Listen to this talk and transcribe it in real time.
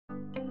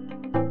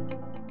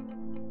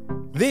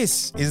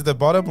This is The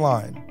Bottom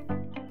Line,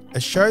 a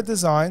show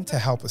designed to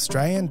help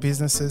Australian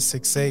businesses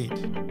succeed.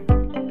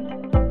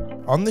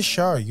 On the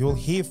show, you'll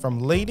hear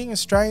from leading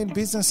Australian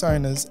business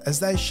owners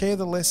as they share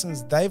the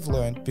lessons they've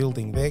learned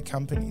building their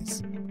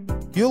companies.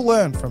 You'll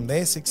learn from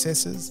their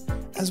successes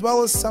as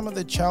well as some of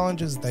the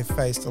challenges they've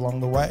faced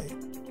along the way.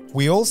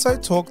 We also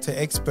talk to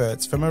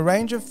experts from a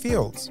range of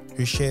fields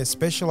who share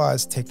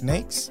specialised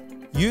techniques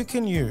you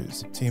can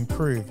use to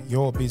improve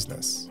your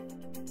business.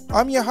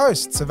 I'm your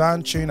host,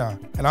 Savan Tuna,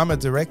 and I'm a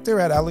director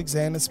at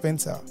Alexander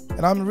Spencer,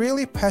 and I'm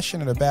really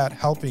passionate about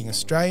helping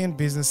Australian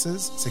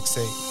businesses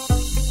succeed.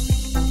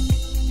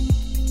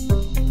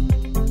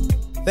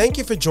 Thank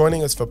you for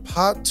joining us for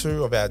part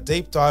 2 of our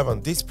deep dive on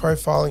disc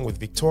profiling with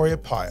Victoria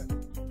Pyatt.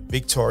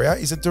 Victoria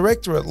is a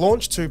director at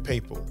Launch 2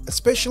 People, a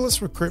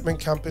specialist recruitment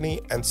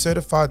company and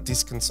certified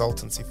disc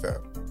consultancy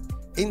firm.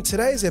 In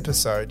today's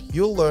episode,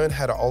 you'll learn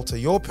how to alter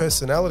your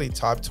personality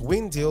type to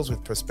win deals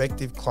with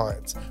prospective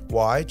clients,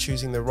 why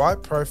choosing the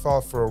right profile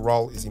for a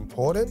role is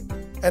important,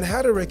 and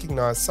how to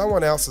recognise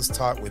someone else's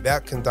type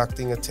without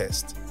conducting a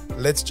test.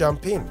 Let's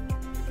jump in.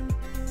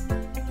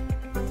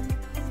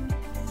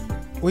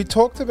 We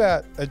talked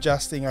about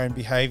adjusting own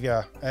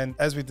behaviour, and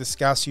as we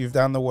discussed, you've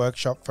done the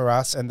workshop for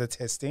us and the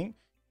testing.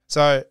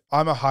 So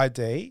I'm a high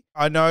D.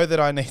 I know that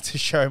I need to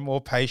show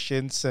more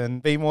patience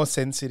and be more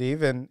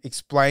sensitive and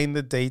explain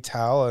the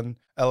detail and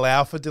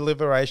allow for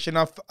deliberation.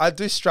 I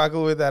do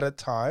struggle with that at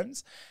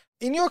times.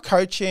 In your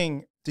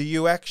coaching, do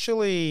you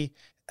actually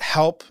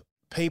help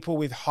people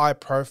with high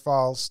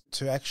profiles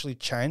to actually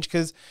change?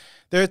 Because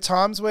there are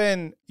times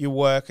when you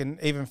work, and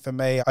even for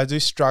me, I do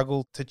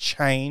struggle to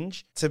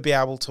change to be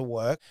able to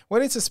work.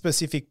 When it's a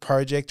specific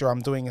project or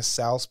I'm doing a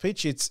sales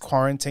pitch, it's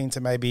quarantined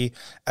to maybe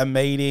a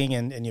meeting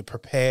and you're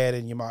prepared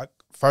and you might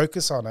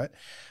focus on it.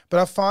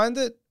 But I find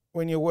that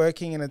when you're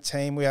working in a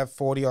team, we have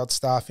 40 odd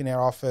staff in our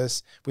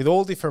office with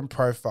all different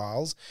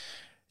profiles.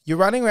 You're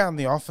running around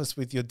the office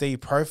with your D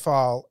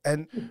profile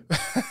and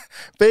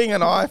being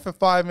an I for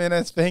 5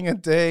 minutes, being a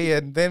D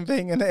and then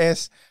being an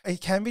S, it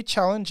can be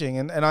challenging.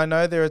 And I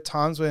know there are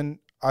times when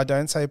I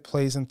don't say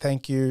please and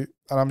thank you,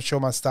 and I'm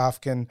sure my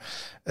staff can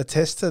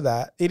attest to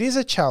that. It is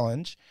a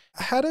challenge.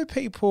 How do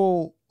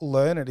people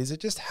learn it? Is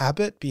it just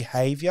habit,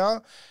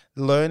 behavior,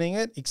 learning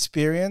it,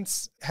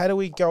 experience? How do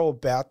we go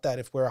about that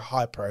if we're a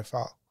high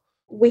profile?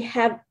 We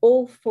have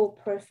all 4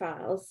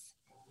 profiles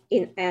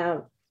in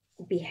our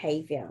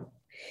behavior.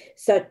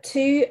 So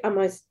 2 are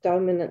most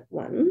dominant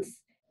ones.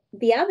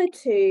 The other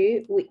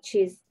 2, which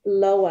is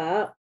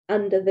lower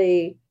under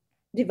the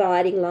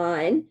dividing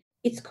line,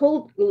 it's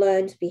called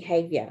learned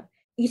behavior.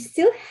 You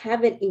still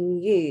have it in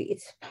you.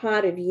 It's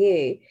part of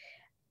you,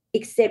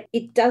 except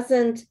it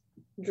doesn't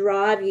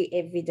drive you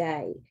every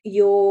day.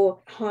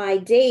 Your high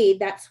D,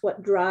 that's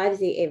what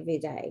drives you every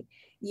day.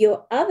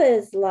 Your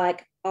others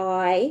like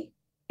I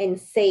and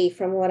C,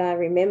 from what I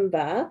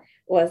remember,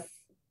 was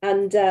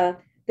under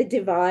the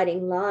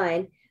dividing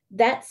line.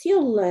 That's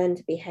your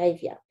learned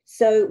behavior.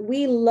 So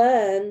we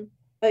learn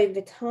over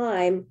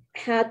time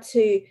how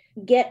to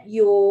get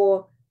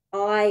your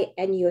I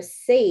and your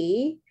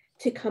C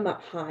to come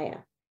up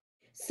higher.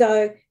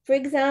 So, for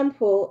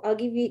example, I'll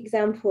give you an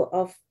example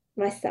of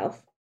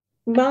myself.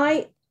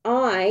 My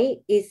I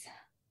is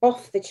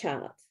off the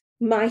chart.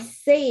 My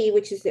C,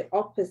 which is the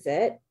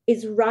opposite,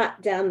 is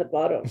right down the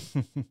bottom.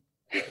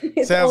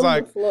 It's Sounds on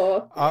like the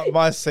floor.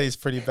 My C is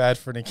pretty bad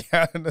for an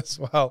accountant as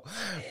well.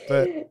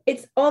 But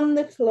it's on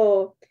the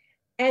floor.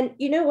 And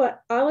you know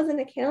what? I was an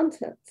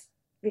accountant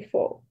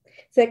before.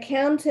 So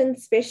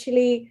accountants,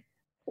 especially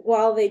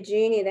while they're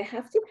junior, they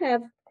have to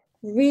have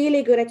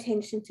really good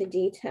attention to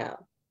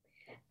detail.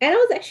 And I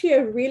was actually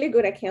a really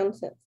good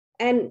accountant.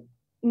 And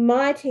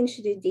my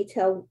attention to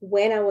detail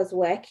when I was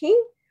working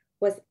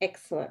was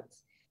excellent.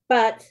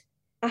 But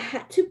I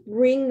had to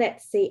bring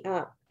that C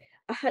up.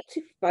 I had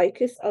to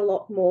focus a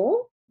lot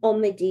more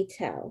on the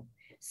detail.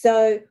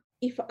 So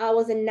if I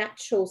was a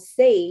natural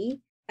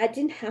C, I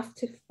didn't have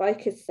to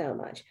focus so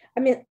much. I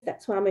mean,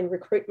 that's why I'm in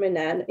recruitment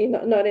now,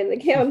 not in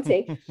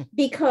accounting,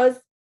 because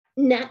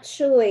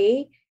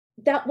naturally,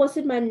 that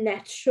wasn't my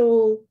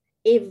natural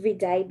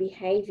everyday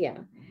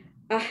behavior.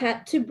 I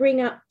had to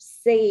bring up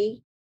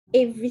C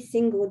every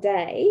single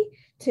day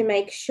to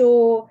make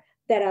sure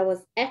that I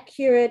was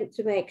accurate,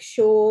 to make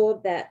sure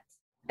that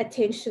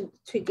attention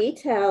to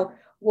detail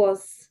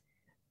was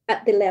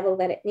at the level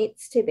that it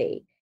needs to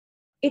be.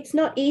 It's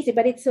not easy,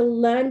 but it's a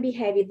learned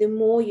behavior. The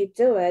more you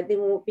do it, the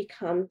more it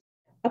becomes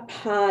a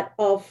part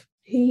of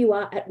who you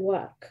are at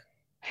work.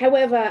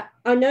 However,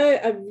 I know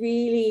a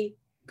really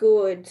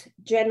good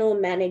general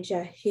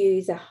manager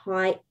who's a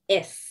high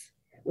S,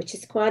 which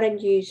is quite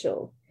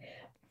unusual,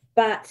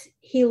 but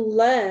he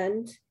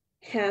learned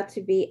how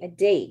to be a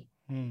D.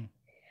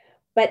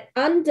 But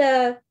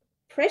under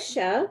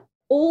pressure,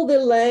 all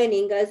the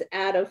learning goes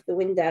out of the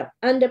window.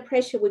 Under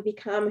pressure, we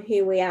become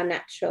who we are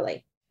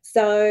naturally.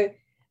 So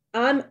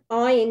I'm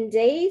I and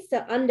D.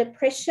 So under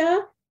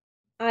pressure,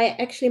 my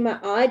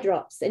I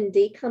drops and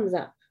D comes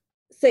up.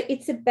 So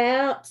it's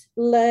about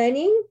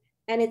learning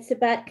And it's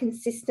about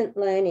consistent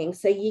learning.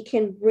 So you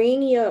can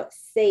bring your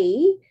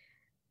C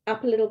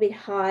up a little bit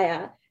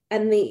higher,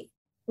 and the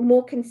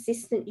more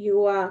consistent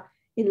you are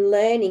in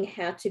learning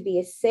how to be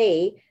a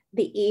C,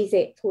 the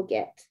easier it will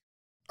get.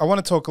 I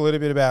want to talk a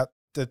little bit about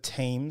the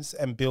teams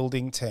and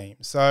building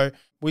teams. So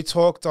we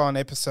talked on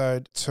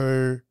episode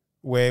 2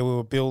 where we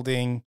were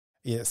building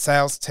a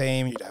sales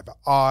team. You'd have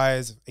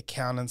I's,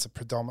 accountants are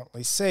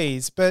predominantly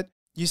C's, but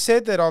you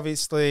said that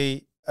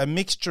obviously a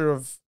mixture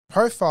of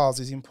profiles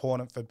is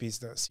important for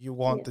business. You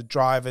want the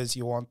drivers,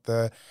 you want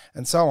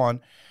and so on.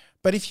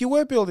 But if you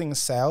were building a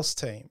sales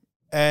team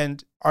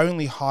and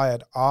only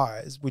hired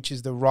I's, which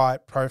is the right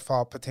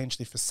profile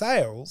potentially for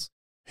sales,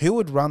 who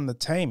would run the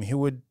team? Who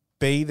would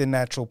be the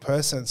natural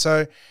person?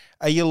 So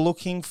are you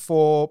looking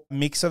for a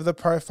mix of the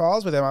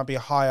profiles where there might be a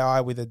high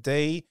I with a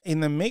D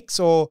in the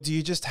mix, or do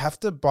you just have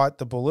to bite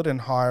the bullet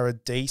and hire a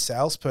D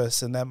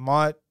salesperson that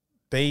might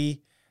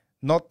be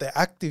not the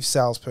active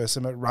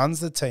salesperson but runs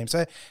the team?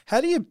 So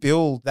how do you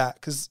build that?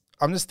 Because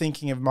I'm just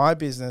thinking of my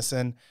business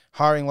and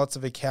hiring lots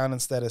of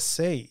accountants that are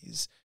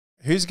C's.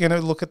 Who's going to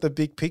look at the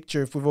big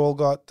picture if we've all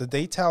got the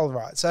detail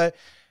right? So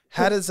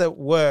how does it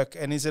work?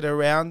 And is it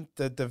around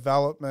the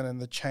development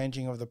and the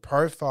changing of the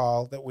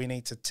profile that we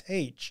need to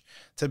teach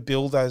to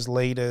build those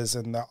leaders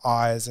and the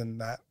I's and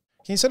that?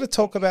 Can you sort of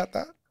talk about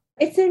that?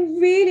 It's a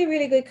really,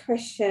 really good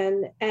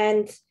question.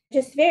 And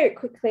just very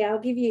quickly, I'll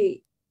give you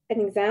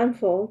an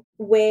example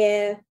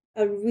where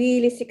a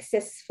really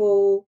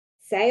successful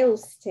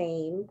sales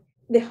team,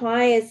 the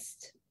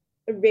highest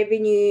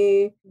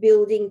revenue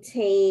building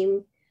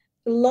team,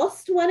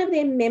 lost one of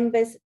their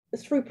members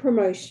through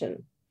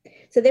promotion.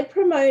 So they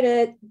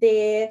promoted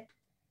their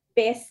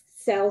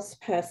best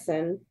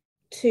salesperson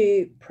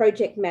to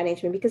project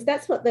management because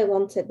that's what they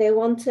wanted. They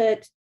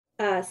wanted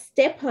a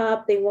step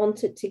up. They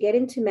wanted to get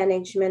into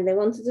management. They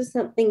wanted to do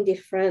something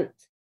different.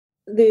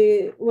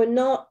 There were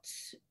not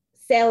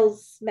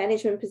sales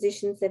management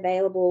positions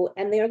available,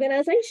 and the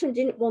organization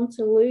didn't want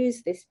to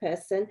lose this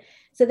person.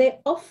 So they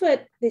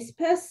offered this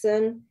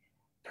person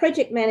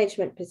project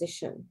management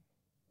position,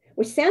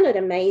 which sounded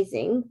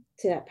amazing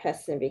to that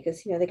person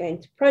because, they're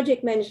going to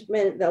project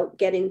management, they'll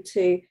get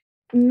into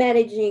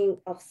managing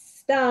of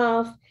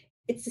staff.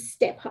 It's a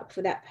step up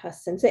for that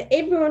person. So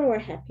everyone were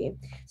happy.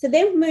 So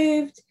they've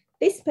moved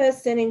this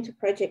person into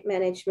project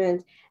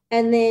management,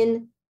 and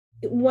then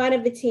one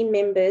of the team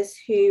members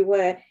who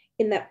were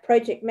in that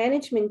project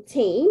management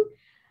team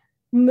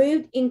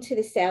moved into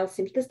the sales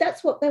team because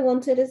that's what they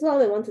wanted as well.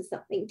 They wanted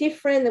something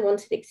different. They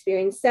wanted to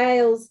experience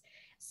sales.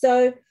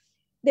 So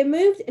they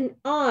moved an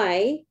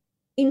I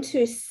into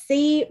a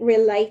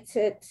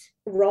C-related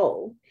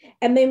role,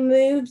 and they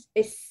moved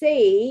a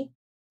C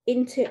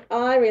into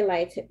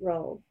I-related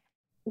role.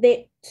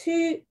 They're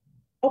two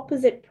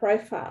opposite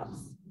profiles.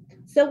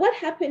 So what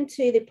happened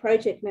to the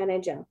project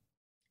manager?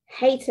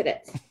 Hated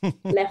it,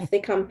 left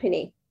the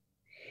company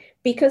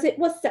because it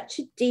was such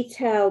a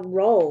detailed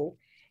role.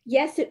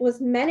 Yes, it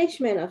was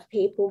management of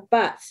people,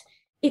 but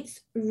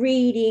it's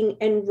reading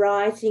and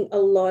writing a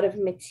lot of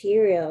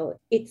material.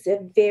 It's a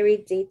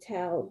very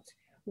detailed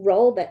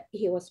role that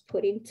he was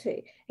put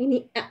into, and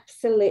he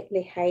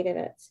absolutely hated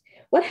it.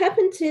 What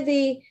happened to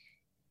the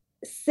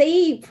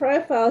C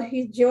profile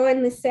who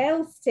joined the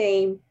sales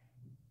team?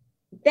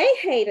 They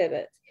hated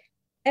it.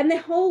 And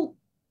the whole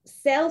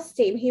sales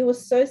team, he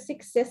was so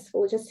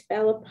successful, just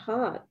fell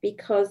apart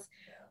because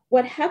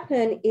what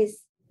happened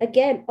is,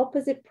 again,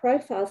 opposite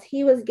profiles.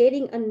 He was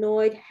getting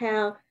annoyed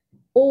how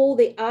all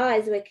the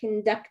I's were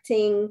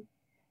conducting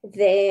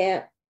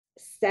their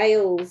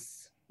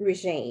sales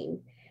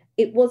regime.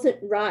 It wasn't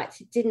right.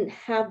 It didn't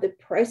have the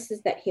process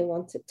that he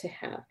wanted to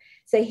have.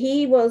 So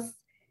he was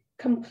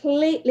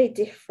completely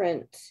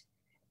different,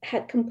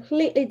 had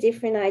completely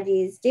different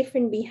ideas,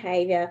 different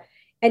behavior,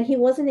 and he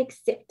wasn't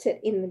accepted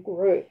in the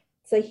group.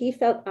 So he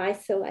felt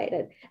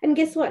isolated. And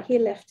guess what? He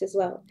left as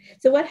well.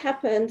 So what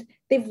happened?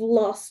 They've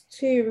lost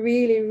two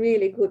really,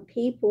 really good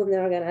people in the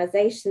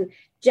organization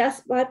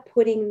just by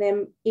putting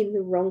them in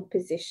the wrong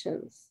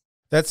positions.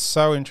 That's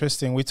so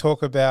interesting. We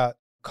talk about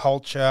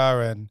culture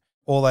and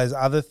all those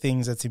other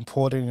things that's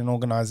important in an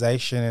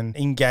organization and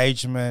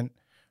engagement,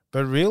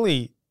 but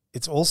really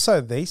it's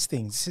also these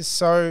things. This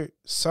is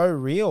so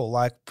real,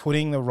 like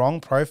putting the wrong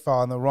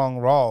profile in the wrong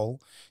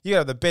role. You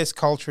have the best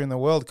culture in the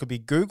world. It could be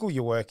Google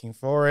you're working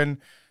for, and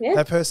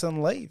that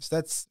person leaves.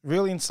 That's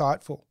really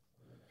insightful.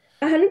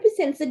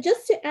 100%. So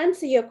just to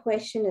answer your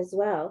question as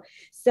well.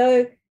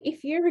 So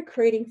if you're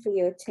recruiting for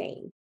your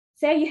team,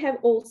 say you have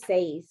all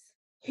C's,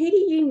 who do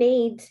you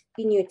need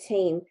in your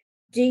team?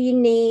 Do you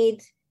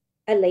need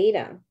a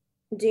leader?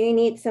 Do you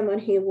need someone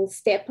who will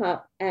step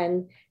up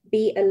and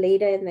be a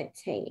leader in that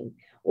team?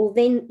 Well,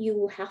 then you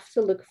will have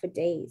to look for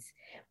D's.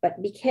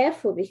 But be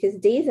careful because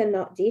D's are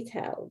not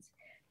detailed.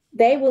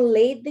 They will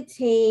lead the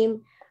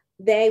team.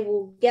 They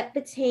will get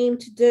the team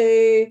to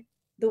do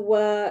the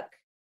work,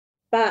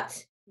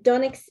 but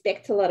don't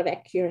expect a lot of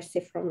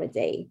accuracy from a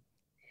D.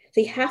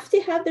 So you have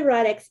to have the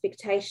right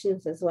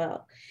expectations as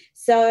well.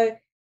 So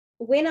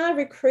when I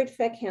recruit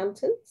for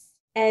accountants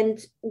and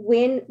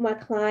when my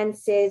client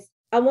says,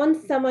 I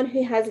want someone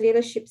who has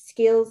leadership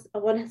skills. I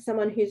want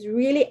someone who's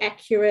really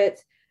accurate.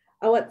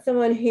 I want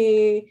someone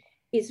who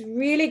is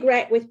really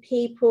great with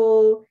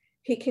people,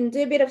 who can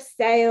do a bit of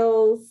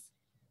sales.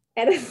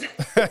 And okay,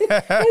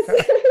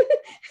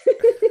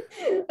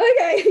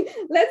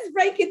 let's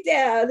break it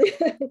down. Who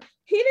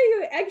do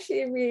you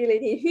actually really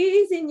need? Who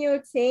is in your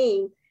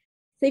team?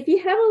 So if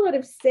you have a lot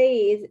of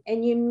C's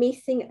and you're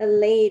missing a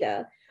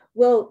leader,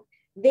 well,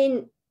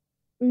 then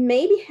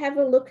maybe have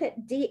a look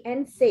at D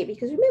and C,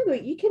 because remember,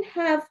 you can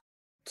have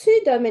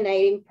two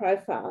dominating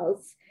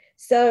profiles.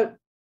 So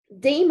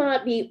D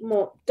might be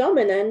more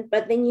dominant,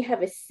 but then you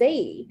have a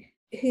C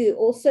who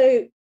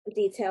also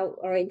detail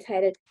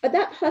orientated, but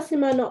that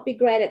person might not be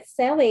great at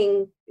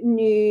selling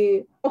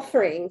new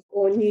offerings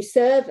or new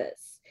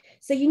service.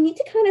 So you need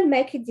to kind of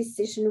make a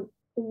decision.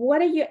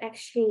 What are you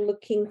actually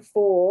looking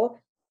for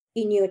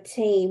in your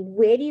team?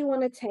 Where do you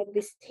want to take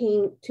this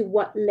team to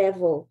what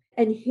level?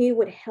 And who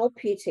would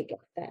help you to get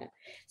there?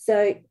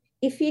 So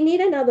if you need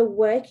another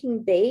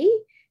working B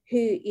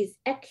who is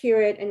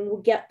accurate and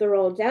will get the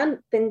role done,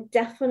 then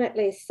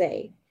definitely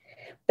C.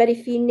 But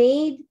if you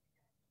need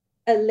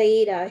a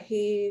leader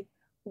who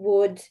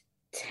would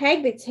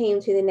take the team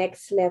to the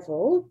next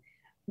level,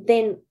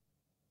 then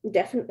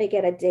definitely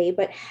get a D,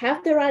 but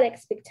have the right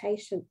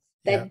expectations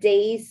that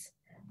Ds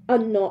are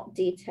not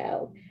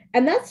detailed.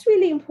 And that's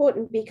really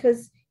important,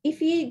 because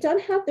if you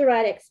don't have the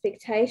right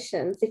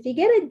expectations, if you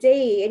get a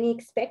D and you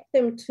expect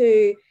them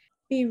to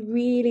be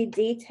really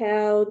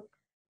detailed,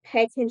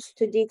 pay attention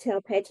to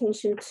detail, pay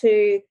attention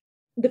to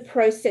the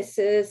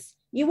processes,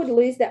 you would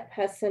lose that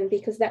person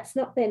because that's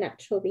not their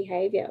natural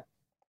behavior.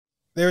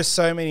 There are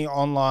so many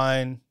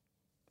online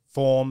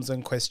forms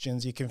and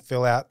questions you can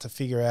fill out to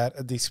figure out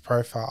a DISC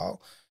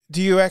profile.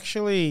 Do you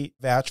actually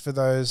vouch for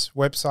those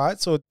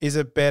websites, or is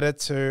it better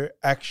to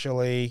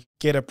actually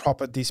get a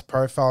proper DISC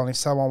profile? And if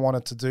someone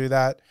wanted to do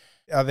that,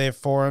 are there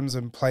forums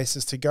and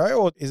places to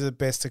go, or is it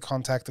best to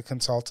contact a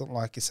consultant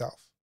like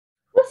yourself?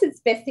 Of course,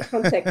 it's best to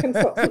contact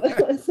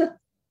consultants.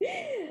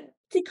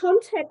 To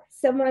contact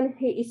someone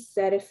who is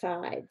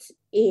certified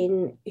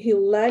who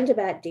learned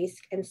about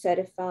DISC and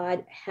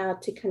certified how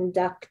to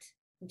conduct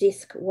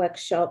DISC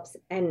workshops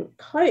and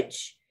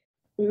coach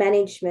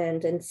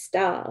management and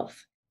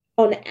staff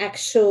on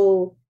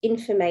actual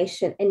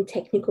information and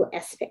technical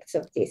aspects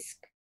of DISC.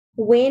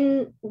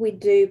 When we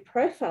do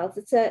profiles,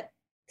 it's a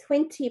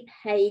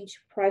 20-page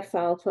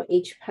profile for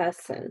each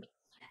person.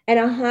 And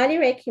I highly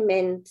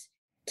recommend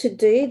to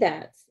do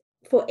that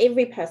for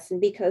every person,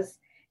 because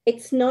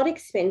it's not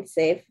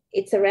expensive.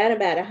 It's around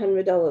about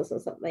 $100 or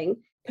something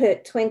per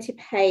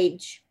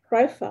 20-page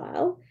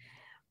profile,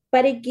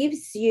 but it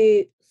gives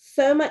you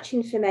so much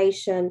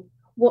information,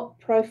 what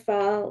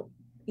profile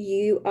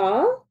you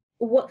are,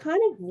 what kind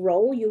of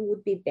role you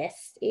would be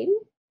best in.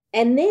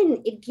 And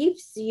then it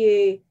gives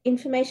you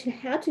information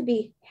how to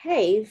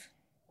behave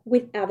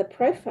with other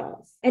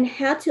profiles and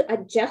how to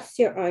adjust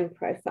your own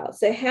profile.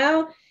 So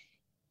how,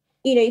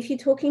 if you're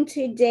talking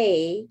to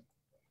D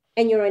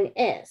and you're an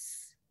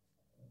S,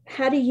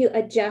 how do you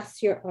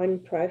adjust your own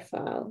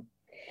profile?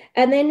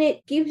 And then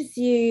it gives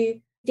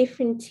you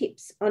different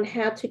tips on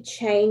how to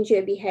change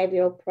your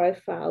behavioral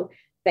profile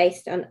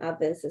based on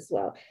others as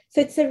well.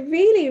 So it's a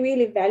really,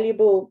 really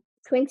valuable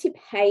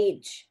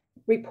 20-page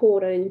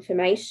report on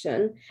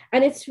information,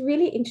 and it's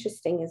really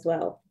interesting as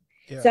well.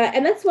 Yeah. So,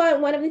 and that's why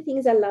one of the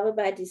things I love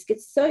about DISC,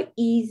 it's so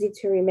easy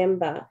to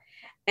remember.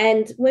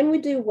 And when we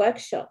do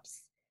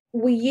workshops,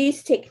 we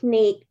use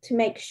technique to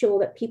make sure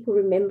that people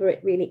remember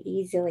it really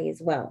easily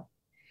as well.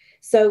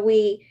 So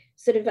we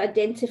sort of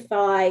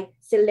identify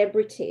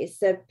celebrities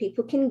so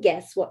people can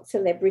guess what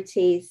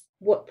celebrities,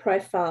 what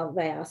profile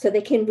they are, so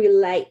they can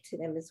relate to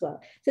them as well.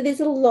 So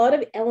there's a lot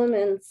of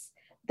elements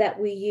that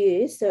we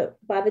use. So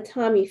by the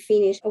time you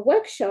finish a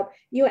workshop,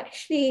 you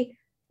actually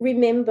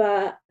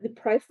remember the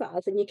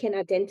profiles and you can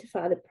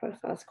identify the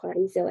profiles quite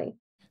easily.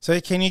 So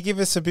can you give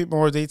us a bit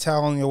more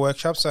detail on your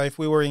workshop? So if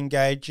we were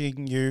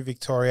engaging you,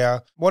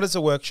 Victoria, what does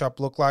a workshop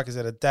look like? Is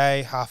it a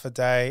day, half a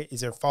day?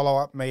 Is there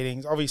follow-up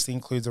meetings? Obviously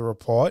includes a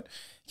report.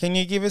 Can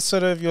you give us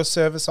sort of your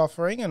service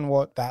offering and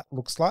what that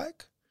looks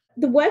like?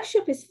 The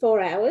workshop is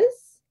 4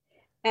 hours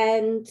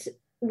and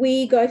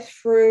we go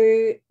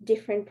through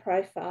different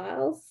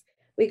profiles.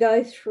 We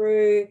go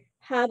through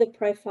how the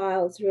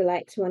profiles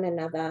relate to one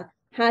another,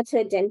 how to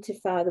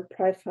identify the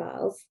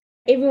profiles.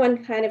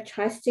 Everyone kind of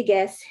tries to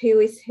guess who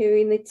is who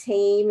in the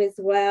team as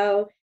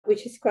well,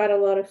 which is quite a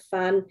lot of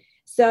fun.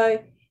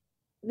 So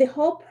the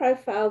whole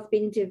profile has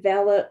been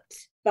developed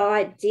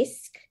by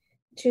DISC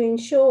to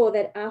ensure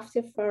that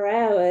after 4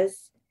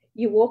 hours,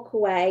 you walk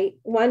away,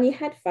 one, you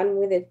had fun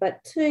with it,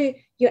 but two,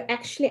 you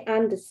actually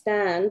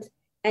understand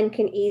and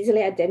can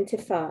easily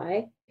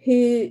identify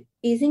who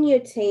is in your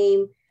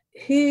team,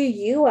 who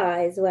you are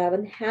as well,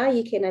 and how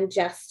you can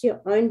adjust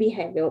your own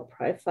behavioral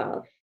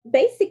profile.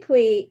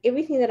 Basically,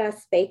 everything that I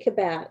speak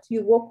about,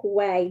 you walk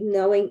away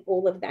knowing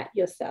all of that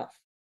yourself.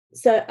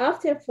 So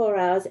after 4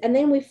 hours, and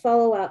then we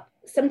follow up,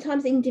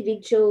 sometimes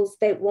individuals,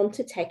 they want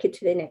to take it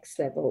to the next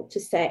level to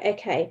say,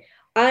 okay,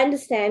 I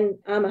understand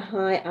I'm a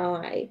high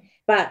I,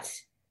 But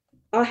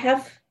I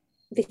have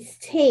this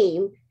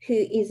team who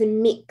is a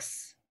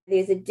mix.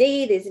 There's a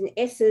D, there's an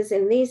S's,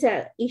 and these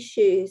are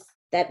issues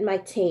that my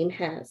team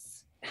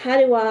has. How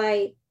do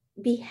I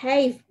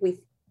behave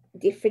with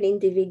different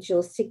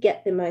individuals to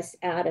get the most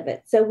out of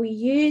it? So we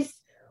use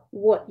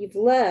what you've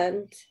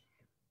learned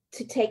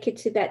to take it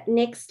to that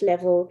next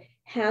level,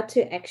 how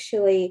to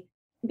actually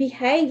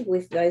behave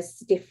with those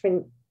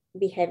different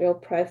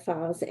behavioral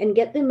profiles and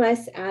get the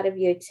most out of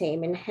your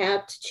team, and how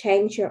to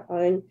change your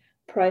own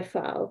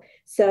profile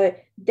so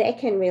they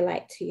can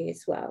relate to you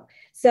as well.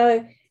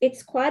 So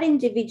it's quite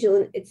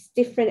individual, it's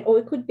different. Or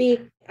it could be,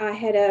 I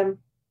had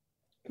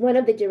one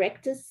of the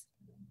directors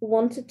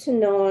wanted to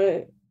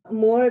know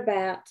more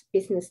about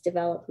business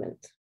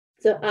development.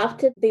 So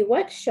after the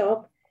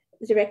workshop,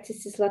 the director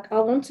is like,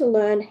 I want to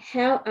learn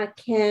how I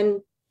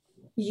can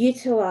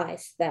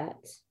utilize that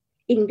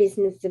in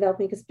business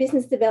development, because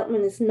business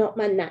development is not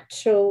my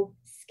natural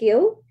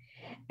skill.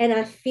 And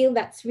I feel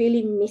that's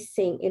really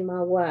missing in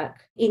my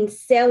work, in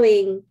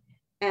selling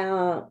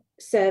our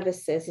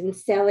services and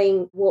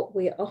selling what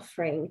we're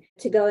offering,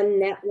 to go and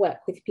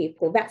network with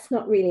people. That's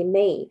not really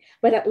me,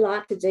 but I'd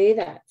like to do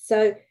that.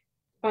 So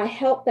I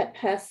help that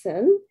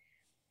person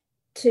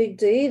to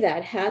do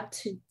that, how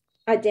to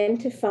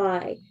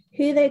identify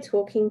who they're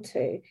talking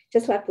to,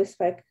 just like we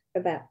spoke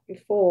about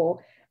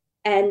before,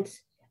 and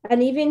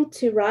even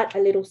to write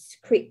a little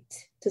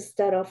script to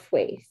start off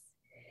with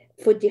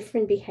for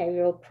different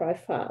behavioral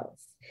profiles.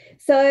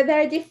 So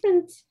there are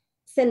different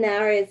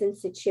scenarios and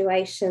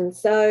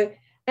situations. So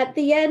at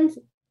the end,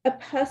 a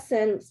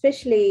person,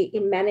 especially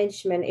in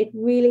management, it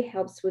really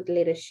helps with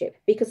leadership,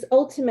 because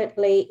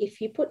ultimately,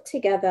 if you put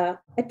together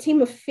a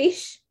team of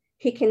fish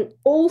who can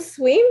all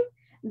swim,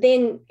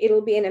 then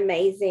it'll be an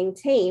amazing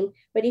team.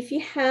 But if you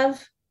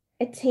have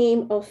a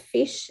team of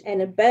fish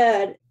and a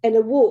bird and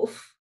a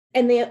wolf,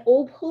 and they're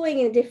all pulling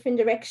in different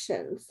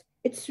directions,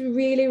 it's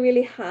really,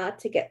 really hard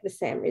to get the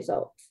same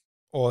results.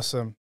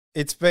 Awesome.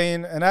 It's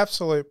been an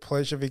absolute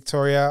pleasure,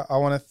 Victoria. I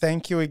want to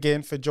thank you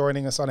again for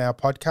joining us on our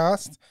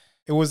podcast.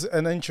 It was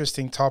an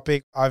interesting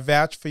topic. I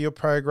vouch for your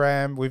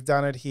program. We've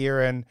done it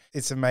here and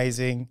it's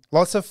amazing.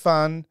 Lots of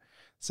fun.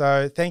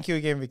 So thank you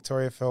again,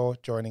 Victoria, for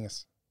joining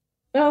us.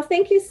 Oh,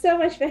 thank you so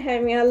much for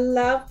having me. I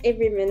love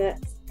every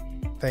minute.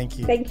 Thank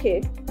you. Thank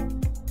you.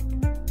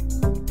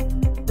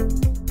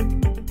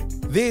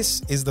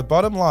 This is The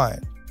Bottom Line,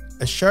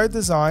 a show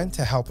designed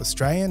to help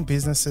Australian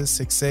businesses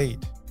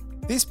succeed.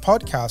 This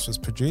podcast was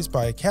produced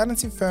by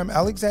accountancy firm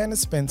Alexander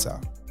Spencer.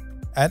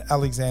 At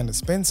Alexander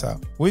Spencer,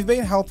 we've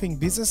been helping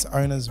business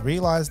owners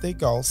realise their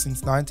goals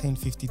since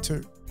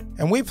 1952.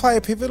 And we play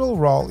a pivotal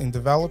role in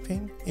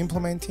developing,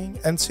 implementing,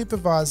 and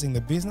supervising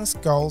the business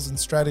goals and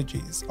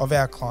strategies of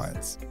our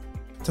clients.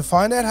 To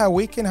find out how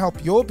we can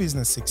help your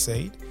business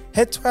succeed,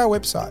 head to our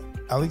website,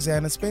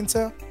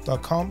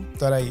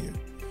 alexanderspencer.com.au.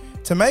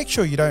 To make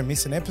sure you don't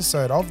miss an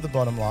episode of The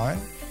Bottom Line,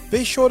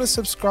 be sure to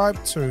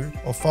subscribe to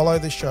or follow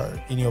the show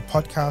in your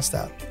podcast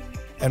app.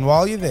 And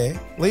while you're there,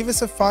 leave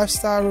us a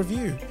 5-star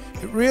review.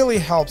 It really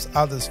helps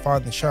others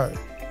find the show.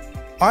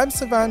 I'm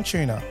Savan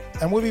Tuna,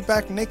 and we'll be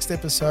back next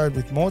episode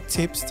with more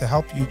tips to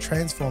help you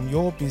transform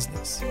your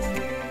business.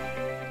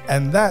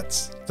 And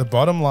that's The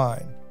Bottom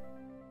Line.